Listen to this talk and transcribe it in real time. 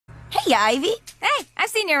Hey, Ivy. Hey, I've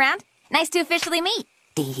seen you around. Nice to officially meet.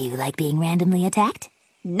 Do you like being randomly attacked?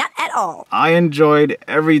 Not at all. I enjoyed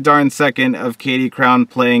every darn second of Katie Crown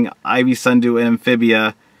playing Ivy Sundu in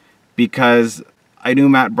Amphibia because I knew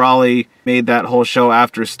Matt Brawley made that whole show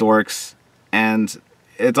after Storks, and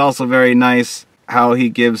it's also very nice how he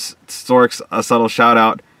gives Storks a subtle shout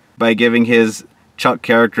out by giving his Chuck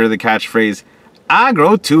character the catchphrase, "I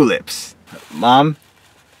grow tulips." Mom,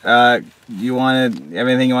 you have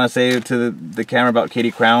anything you want to say to the camera about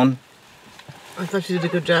Katie Crown? I thought she did a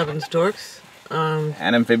good job in Storks.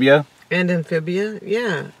 And Amphibia? And Amphibia,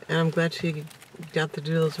 yeah. And I'm glad she got to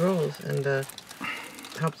do those roles and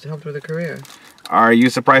helped with her career. Are you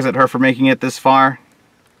surprised at her for making it this far?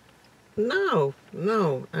 No.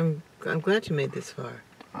 I'm glad you made this far.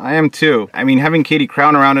 I am too. I mean, having Katie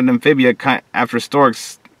Crown around in Amphibia after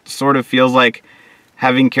Storks sort of feels like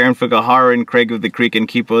having Karen Fukuhara and Craig of the Creek and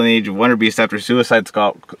Kipo in the Age of Wonder Beast after Suicide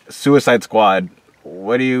Squad.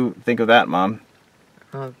 What do you think of that, Mom?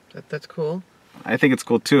 That's cool. I think it's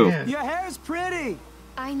cool too. Yeah. Your hair's pretty.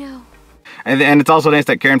 I know. And it's also nice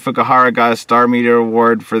that Karen Fukuhara got a Star Meter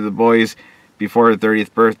Award for The Boys before her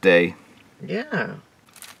 30th birthday. Yeah.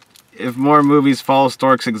 If more movies follow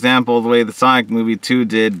Stork's example the way the Sonic movie 2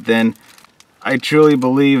 did, then I truly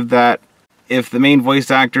believe that if the main voice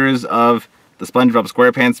actors of the SpongeBob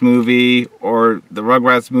SquarePants movie, or the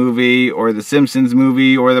Rugrats movie, or the Simpsons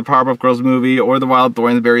movie, or the Powerpuff Girls movie, or the Wild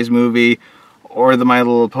Thornberrys movie, or the My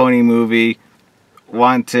Little Pony movie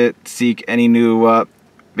want to seek any new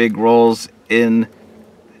big roles in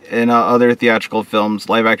other theatrical films,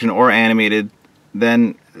 live action or animated,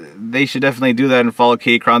 then they should definitely do that and follow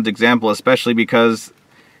Katie Crown's example, especially because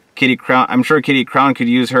I'm sure Katie Crown could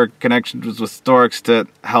use her connections with Storks to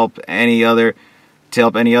help any other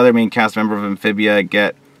main cast member of Amphibia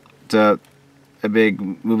get to a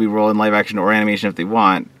big movie role in live action or animation if they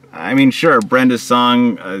want. I mean, sure, Brenda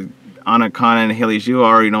Song, Anna Kana, and Haley Tju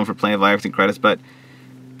are already known for plenty of live acting credits, but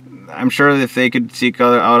I'm sure that if they could seek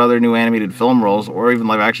out other new animated film roles or even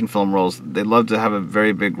live action film roles, they'd love to have a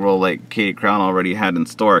very big role like Katie Crown already had in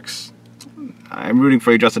Storks. I'm rooting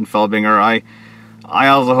for you, Justin Felbinger. I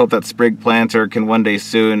also hope that Sprig Planter can one day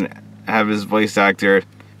soon have his voice actor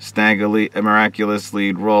snag a miraculous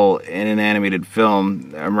lead role in an animated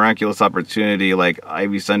film, a miraculous opportunity like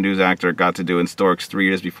Ivy Sundu's actor got to do in Storks 3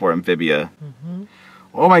 years before Amphibia. Mm-hmm.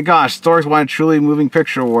 Oh my gosh, Storks won a truly moving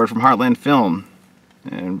picture award from Heartland Film.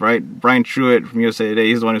 And Brian Truitt from USA Today,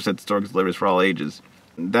 he's the one who said Storks delivers for all ages.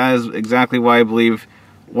 That is exactly why I believe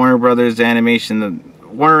Warner Brothers Animation, the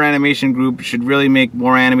Warner Animation Group, should really make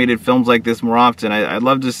more animated films like this more often. I'd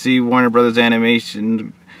love to see Warner Brothers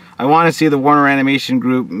Animation. I want to see the Warner Animation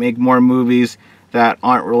Group make more movies that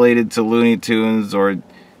aren't related to Looney Tunes or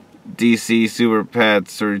DC Super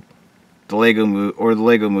Pets or the Lego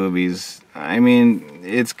movies. I mean,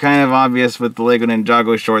 it's kind of obvious with the Lego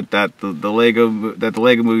Ninjago short that the Lego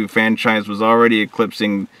movie franchise was already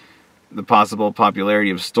eclipsing the possible popularity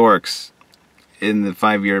of Storks in the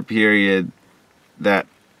 5-year period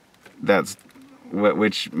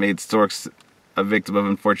which made Storks a victim of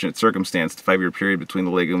unfortunate circumstance. The 5-year period between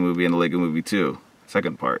the Lego movie and the Lego movie 2,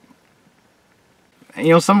 second part. And,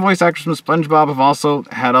 you know, some voice actors from SpongeBob have also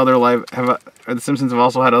had The Simpsons have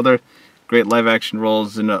also had other great live-action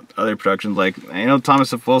roles in other productions. Like, I know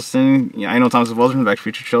Thomas F. Wilson from the Back to the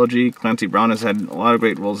Future trilogy. Clancy Brown has had a lot of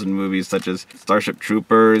great roles in movies such as Starship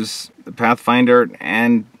Troopers, The Pathfinder,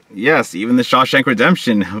 and yes, even The Shawshank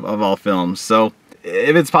Redemption of all films. So,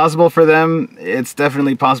 if it's possible for them, it's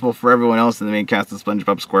definitely possible for everyone else in the main cast of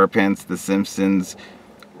SpongeBob SquarePants, The Simpsons,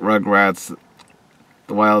 Rugrats,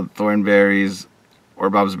 The Wild Thornberrys, or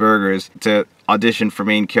Bob's Burgers to audition for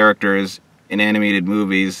main characters in animated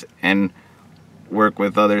movies and work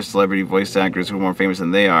with other celebrity voice actors who are more famous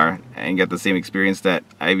than they are and get the same experience that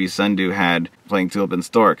Ivy Sundu had playing Tulip and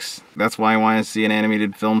Storks. That's why I want to see an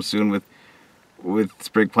animated film soon with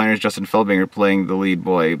Sprig Planter's Justin Felbinger playing the lead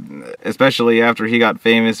boy, especially after he got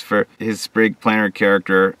famous for his Sprig Planter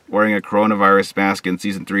character wearing a coronavirus mask in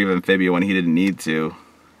Season 3 of Amphibia when he didn't need to.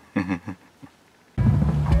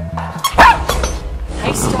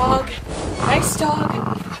 Nice dog. Nice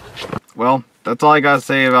dog. Well, that's all I gotta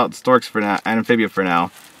say about Storks for now, and Amphibia for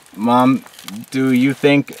now. Mom, do you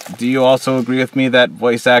also agree with me that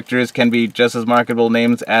voice actors can be just as marketable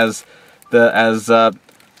names as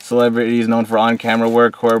celebrities known for on-camera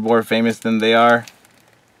work who are more famous than they are?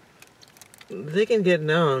 They can get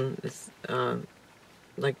known. It's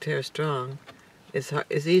like Tara Strong. It's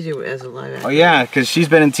easier as a live actor. Oh yeah, because she's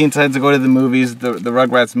been in Teen Titans Go to the Movies, the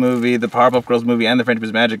Rugrats movie, the Powerpuff Girls movie, and the Friendship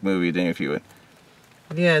is Magic movie, didn't you?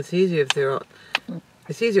 Yeah, it's easier if they're all...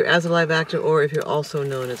 It's easier as a live actor or if you're also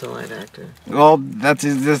known as a live actor. Well, that's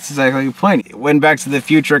exactly the point. When Back to the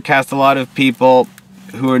Future cast a lot of people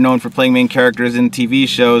who are known for playing main characters in TV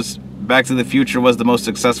shows, Back to the Future was the most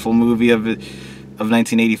successful movie of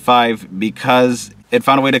 1985 because it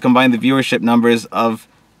found a way to combine the viewership numbers of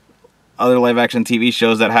other live-action TV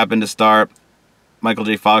shows that happened to star Michael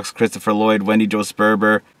J. Fox, Christopher Lloyd, Wendy Jo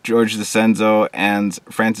Sperber, George DeCenzo, and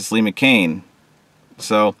Francis Lee McCain.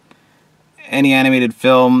 So, any animated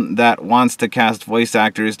film that wants to cast voice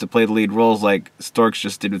actors to play the lead roles like Storks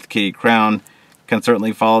just did with Katie Crown can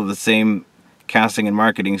certainly follow the same casting and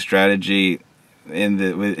marketing strategy in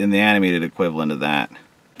the animated equivalent of that.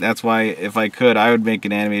 That's why, if I could, I would make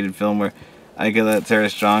an animated film where I could let Tara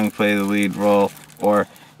Strong play the lead role, or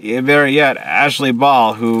better yet, Ashley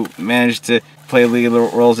Ball, who managed to play lead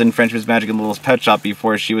roles in Frenchman's Magic and Littlest Pet Shop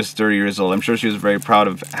before she was 30 years old. I'm sure she was very proud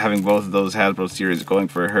of having both of those Hasbro series going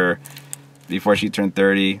for her before she turned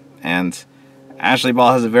 30. And Ashley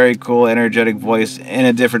Ball has a very cool, energetic voice in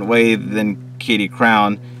a different way than Katie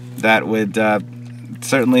Crown that would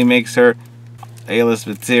certainly makes her A-list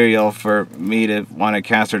material for me to want to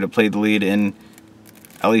cast her to play the lead in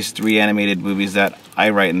at least 3 animated movies that I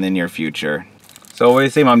write in the near future. So what do you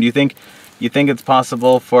say, Mom? Do you think it's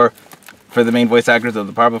possible for the main voice actors of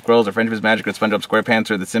the Powerpuff Girls or Frenchman's Magic or SpongeBob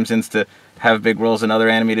SquarePants or The Simpsons to have big roles in other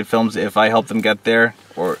animated films if I help them get there,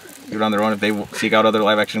 or do it on their own if they seek out other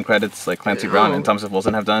live-action credits like Clancy Brown and Thomas F.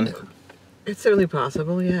 Wilson have done? It's certainly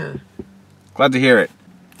possible, yeah. Glad to hear it.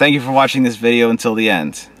 Thank you for watching this video until the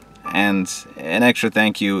end. And an extra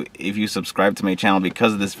thank you if you subscribe to my channel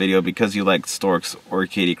because of this video, because you liked Storks, or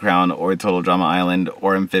Katie Crown, or Total Drama Island,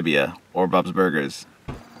 or Amphibia, or Bob's Burgers.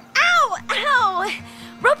 Ow! Ow!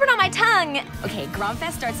 Rope burn on my tongue! Okay,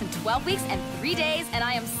 Gromfest starts in 12 weeks and 3 days, and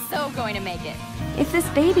I am so going to make it. If this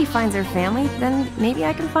baby finds her family, then maybe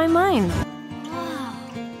I can find mine. Wow.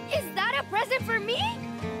 Is that a present for me?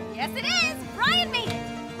 Yes, it is! Brian made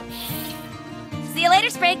it! See you later,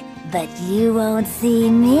 Sprig. But you won't see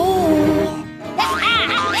me.